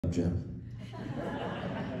Jim.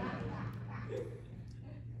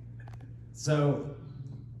 So,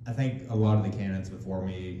 I think a lot of the candidates before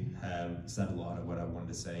me have said a lot of what I wanted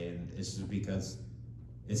to say, and it's just because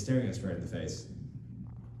it's staring us straight in the face.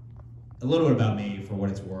 A little bit about me, for what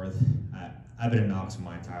it's worth. I've been in Knox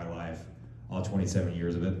my entire life, all 27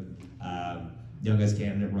 years of it. Youngest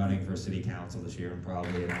candidate running for city council this year, and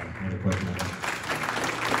probably in a quick minute.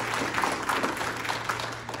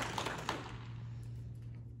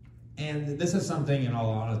 And this is something, in all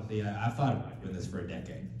honesty, I've thought about doing this for a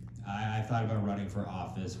decade. I thought about running for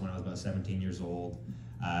office when I was about 17 years old.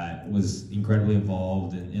 Was incredibly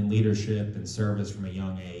involved in leadership and service from a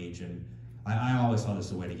young age, and I always saw this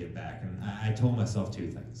as a way to give back. And I told myself two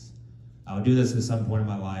things. I would do this at some point in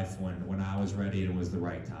my life when I was ready and it was the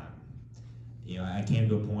right time. You know, I came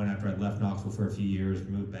to a point after I'd left Knoxville for a few years,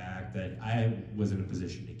 moved back, that I was in a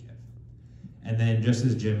position to give. And then, just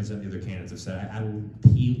as Jim and some of the other candidates have said, I will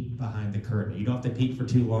peek behind the curtain. You don't have to peek for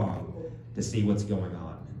too long to see what's going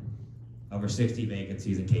on. Over 60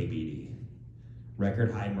 vacancies in KBD,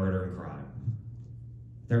 record high murder and crime,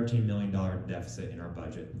 $13 million deficit in our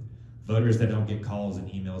budget, voters that don't get calls and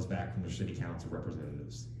emails back from their city council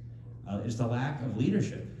representatives. It's the lack of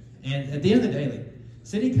leadership. And at the end of the day, like,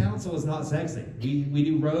 city council is not sexy. We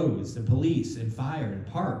do roads and police and fire and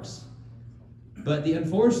parks. But the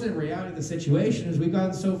unfortunate reality of the situation is we've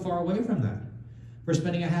gotten so far away from that. We're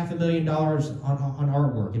spending $500,000 on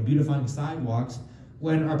artwork and beautifying sidewalks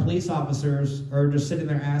when our police officers are just sitting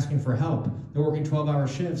there asking for help. They're working 12-hour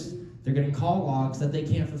shifts. They're getting call logs that they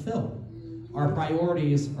can't fulfill. Our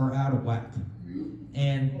priorities are out of whack.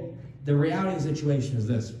 And the reality of the situation is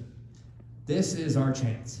this. This is our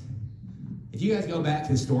chance. If you guys go back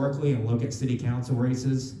historically and look at city council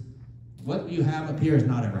races, what you have up here has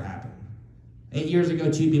not ever happened. 8 years ago,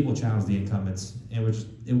 2 people challenged the incumbents, and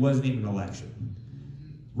it wasn't even an election.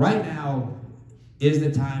 Right now is the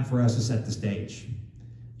time for us to set the stage.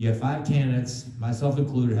 You have 5 candidates, myself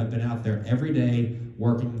included, have been out there every day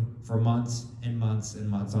working for months and months and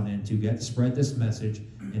months on end to spread this message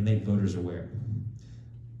and make voters aware.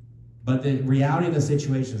 But the reality of the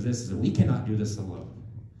situation is this, is that we cannot do this alone.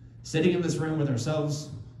 Sitting in this room with ourselves,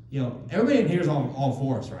 you know, everybody in here is all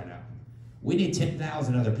for us right now. We need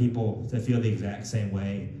 10,000 other people to feel the exact same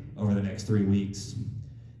way over the next 3 weeks.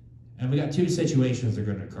 And we got 2 situations that are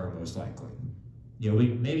going to occur most likely. You know,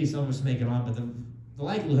 maybe some of us make it on, but the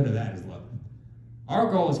likelihood of that is low. Our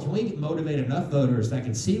goal is, can we motivate enough voters that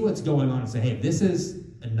can see what's going on and say, hey, this is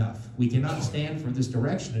enough. We cannot stand for this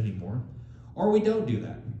direction anymore, or we don't do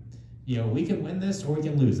that. You know, we can win this or we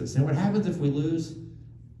can lose this. And what happens if we lose?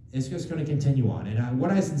 It's just going to continue on. And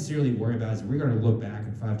what I sincerely worry about is we're going to look back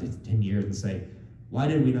in 5 to 10 years and say, why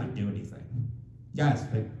did we not do anything? Guys,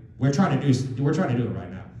 like, we're trying to do it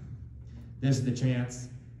right now. This is the chance.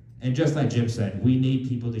 And just like Jim said, we need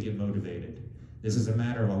people to get motivated. This is a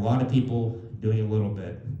matter of a lot of people doing a little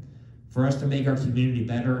bit. For us to make our community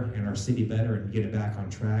better and our city better and get it back on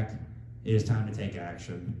track, it is time to take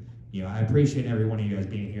action. You know, I appreciate every one of you guys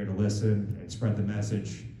being here to listen and spread the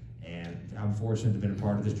message. And I'm fortunate to have been a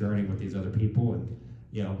part of this journey with these other people. And,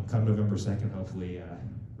 you know, come November 2nd, hopefully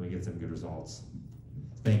we get some good results.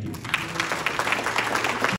 Thank you.